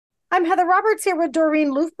I'm Heather Roberts here with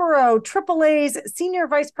Doreen Loofburrow, AAA's Senior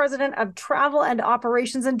Vice President of Travel and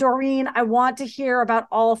Operations. And Doreen, I want to hear about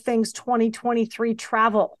all things 2023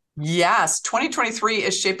 travel. Yes, 2023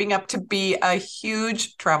 is shaping up to be a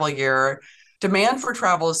huge travel year. Demand for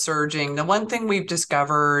travel is surging. The one thing we've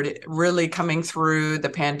discovered really coming through the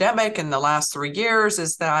pandemic in the last 3 years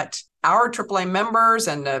is that our AAA members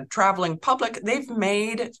and the traveling public, they've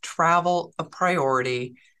made travel a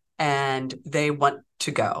priority and they want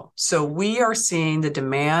to go. So we are seeing the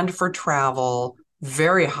demand for travel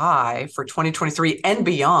very high for 2023 and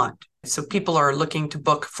beyond. So people are looking to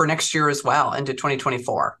book for next year as well into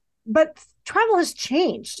 2024. But travel has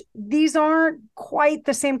changed. These aren't quite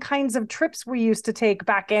the same kinds of trips we used to take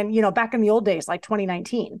back in the old days, like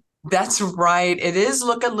 2019. That's right. It is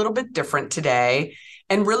look a little bit different today.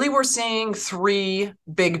 And really, we're seeing three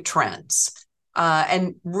big trends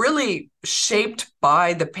and really shaped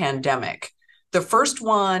by the pandemic. The first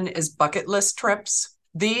one is bucket list trips.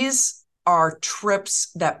 These are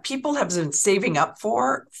trips that people have been saving up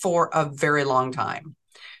for a very long time.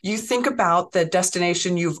 You think about the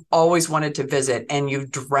destination you've always wanted to visit and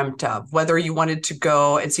you've dreamt of, whether you wanted to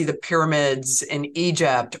go and see the pyramids in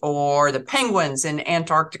Egypt or the penguins in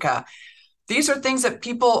Antarctica. These are things that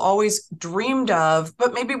people always dreamed of,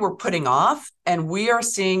 but maybe were putting off. And we are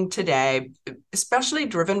seeing today, especially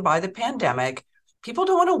driven by the pandemic, people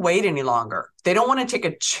don't want to wait any longer. They don't want to take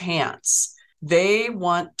a chance. They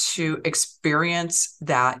want to experience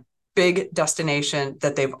that big destination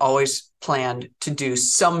that they've always planned to do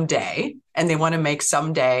someday, and they want to make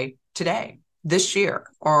someday today, this year,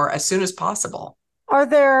 or as soon as possible. Are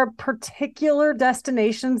there particular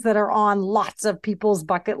destinations that are on lots of people's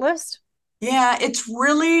bucket list? Yeah, it's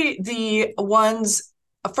really the ones,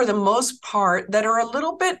 for the most part, that are a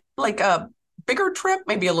little bit like a bigger trip,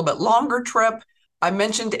 maybe a little bit longer trip. I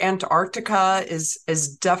mentioned Antarctica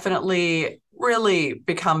is definitely really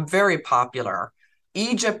become very popular.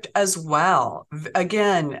 Egypt as well.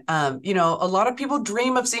 Again, a lot of people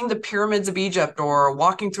dream of seeing the pyramids of Egypt or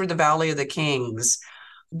walking through the Valley of the Kings,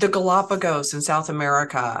 the Galapagos in South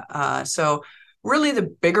America. So really the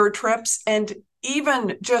bigger trips and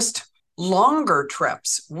even just longer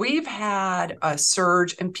trips. We've had a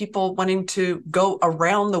surge in people wanting to go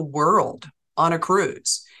around the world on a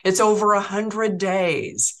cruise. It's over 100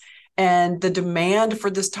 days. And the demand for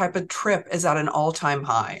this type of trip is at an all-time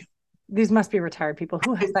high. These must be retired people.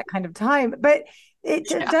 Who has that kind of time? But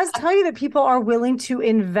it Yeah. does tell you that people are willing to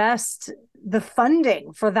invest the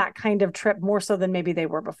funding for that kind of trip more so than maybe they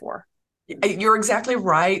were before. You're exactly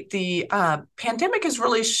right. The pandemic has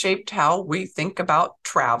really shaped how we think about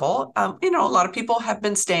travel. A lot of people have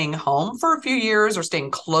been staying home for a few years or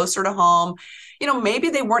staying closer to home. Maybe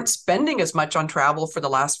they weren't spending as much on travel for the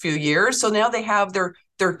last few years. So now they have their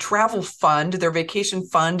travel fund, their vacation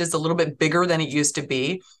fund is a little bit bigger than it used to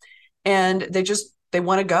be. And they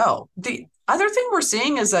want to go. The other thing we're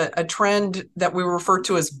seeing is a trend that we refer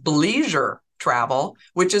to as bleisure travel,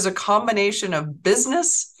 which is a combination of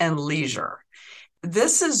business and leisure.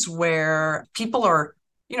 This is where people are,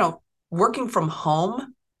 working from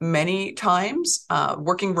home many times,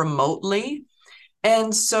 working remotely.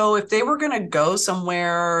 And so if they were going to go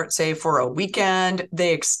somewhere, say for a weekend,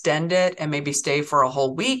 they extend it and maybe stay for a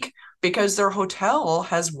whole week because their hotel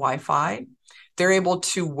has Wi-Fi. They're able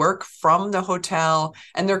to work from the hotel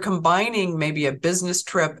and they're combining maybe a business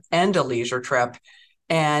trip and a leisure trip.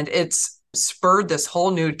 And it's spurred this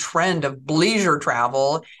whole new trend of leisure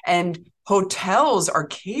travel, and hotels are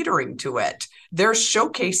catering to it. They're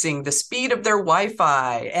showcasing the speed of their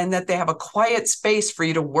Wi-Fi and that they have a quiet space for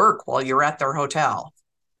you to work while you're at their hotel.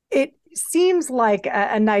 It seems like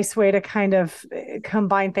a nice way to kind of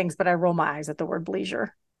combine things, but I roll my eyes at the word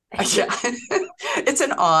leisure. Yeah, it's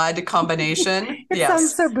an odd combination. It sounds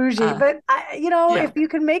Yes. so bougie, Uh, but yeah. if you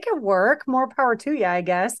can make it work, more power to you, I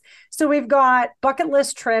guess. So we've got bucket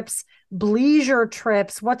list trips, leisure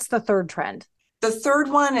trips. What's the third trend? The third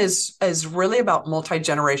one is really about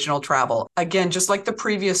multi-generational travel. Again, just like the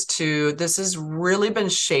previous two, this has really been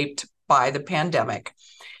shaped by the pandemic.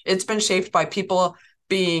 It's been shaped by people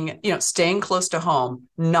being, staying close to home,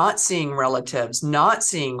 not seeing relatives, not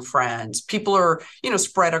seeing friends. People are,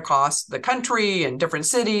 spread across the country and different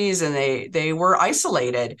cities, and they were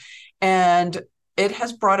isolated. And it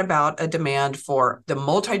has brought about a demand for the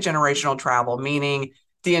multi-generational travel, meaning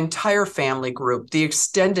the entire family group, the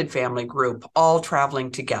extended family group, all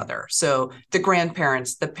traveling together. So the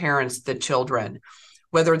grandparents, the parents, the children,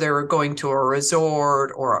 whether they're going to a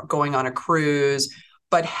resort or going on a cruise,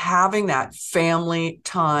 but having that family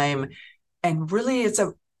time. And really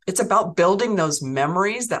it's about building those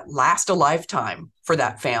memories that last a lifetime for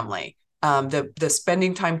that family. the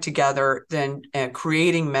spending time together, then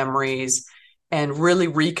creating memories and really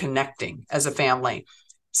reconnecting as a family.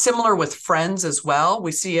 Similar with friends as well.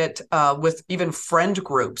 We see it with even friend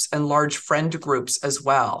groups and large friend groups as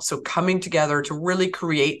well. So coming together to really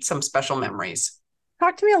create some special memories.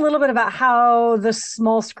 Talk to me a little bit about how the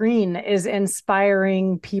small screen is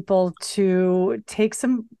inspiring people to take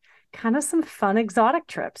some fun exotic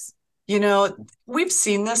trips. We've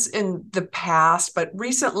seen this in the past, but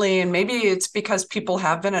recently, and maybe it's because people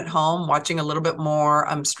have been at home watching a little bit more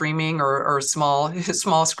streaming or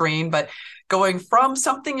small screen, but going from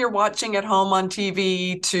something you're watching at home on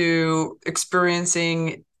TV to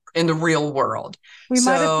experiencing in the real world. We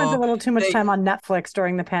might have spent a So little too much they, time on Netflix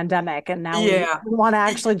during the pandemic, and now we yeah, want to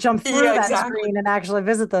actually jump through yeah, that exactly. screen and actually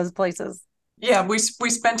visit those places. Yeah, we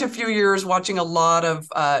spent a few years watching a lot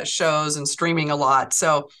of shows and streaming a lot.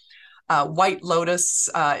 So White Lotus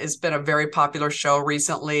has been a very popular show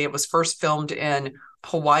recently. It was first filmed in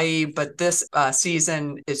Hawaii, but this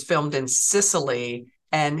season is filmed in Sicily,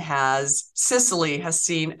 and Sicily has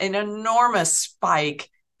seen an enormous spike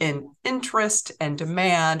in interest and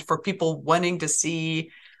demand for people wanting to see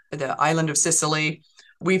the island of Sicily.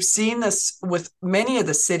 We've seen this with many of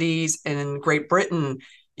the cities in Great Britain.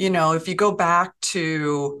 If you go back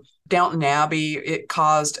to Downton Abbey, it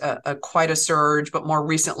caused quite a surge, but more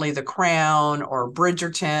recently, The Crown or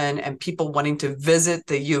Bridgerton, and people wanting to visit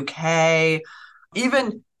the UK.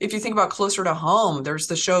 Even if you think about closer to home, there's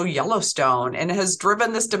the show Yellowstone, and it has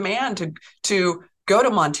driven this demand to go to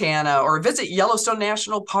Montana or visit Yellowstone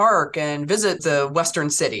National Park and visit the Western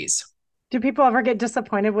cities. Do people ever get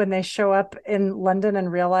disappointed when they show up in London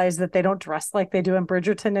and realize that they don't dress like they do in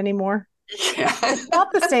Bridgerton anymore? Yeah. It's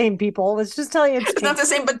not the same, people. Let's just tell you it's It's not changed. the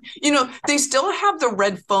same, but they still have the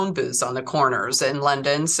red phone booths on the corners in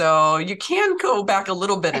London, so you can go back a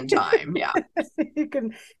little bit in time. Yeah, you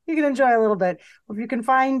can enjoy a little bit. If you can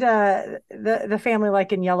find the family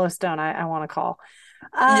like in Yellowstone, I want to call.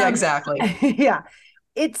 yeah, Um, exactly. yeah,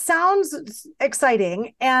 it sounds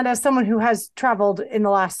exciting. And as someone who has traveled in the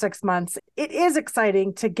last 6 months, it is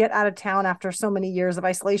exciting to get out of town after so many years of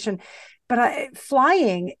isolation. But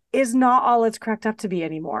flying is not all it's cracked up to be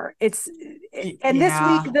anymore. And this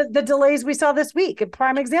week, Yeah. the delays we saw this week, a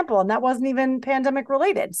prime example, and that wasn't even pandemic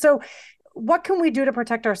related. So, what can we do to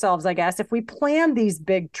protect ourselves, I guess, if we plan these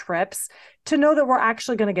big trips to know that we're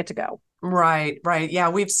actually going to get to go? Right, right. Yeah,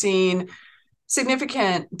 we've seen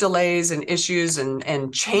significant delays and issues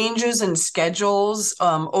and changes in schedules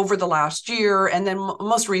over the last year. And then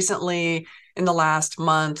most recently, in the last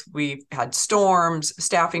month, we've had storms,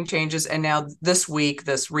 staffing changes, and now this week,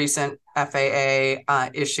 this recent FAA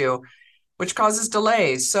issue, which causes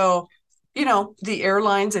delays. So, the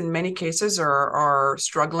airlines in many cases are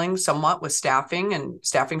struggling somewhat with staffing and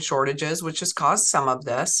staffing shortages, which has caused some of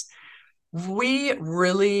this. We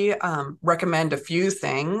really recommend a few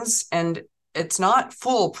things, and it's not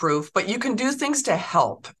foolproof, but you can do things to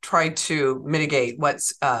help try to mitigate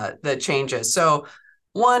what's the changes. So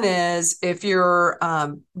one is if you're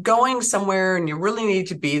going somewhere and you really need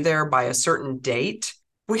to be there by a certain date,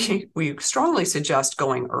 we strongly suggest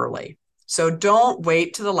going early. So don't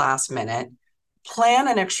wait to the last minute. Plan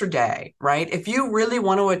an extra day, right? If you really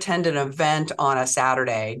want to attend an event on a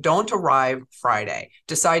Saturday, don't arrive Friday.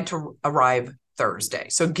 Decide to arrive Thursday.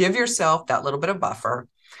 So give yourself that little bit of buffer.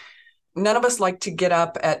 None of us like to get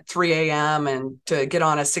up at 3 a.m. and to get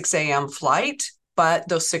on a 6 a.m. flight, but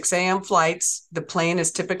those 6 a.m. flights, the plane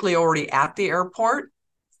is typically already at the airport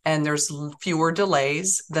and there's fewer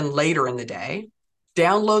delays than later in the day.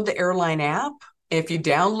 Download the airline app. If you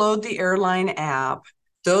download the airline app,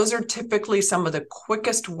 those are typically some of the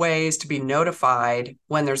quickest ways to be notified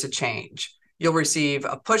when there's a change. You'll receive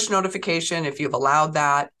a push notification if you've allowed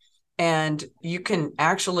that, and you can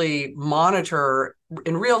actually monitor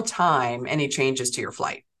in real time any changes to your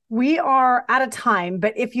flight. We are out of time,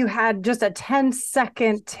 but if you had just a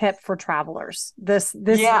 10-second tip for travelers this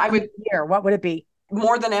Yeah, I would. year, what would it be?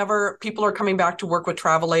 More than ever, people are coming back to work with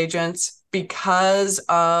travel agents because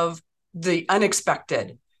of the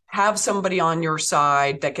unexpected. Have somebody on your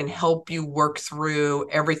side that can help you work through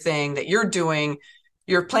everything that you're doing.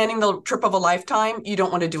 You're planning the trip of a lifetime. You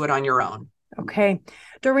don't want to do it on your own. Okay.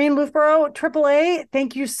 Doreen Loofburrow, AAA,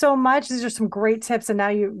 thank you so much. These are some great tips. And now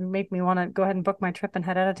you make me want to go ahead and book my trip and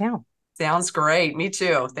head out of town. Sounds great. Me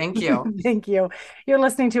too. Thank you. Thank you. You're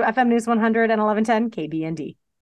listening to FM News 100 and 1110 KBND.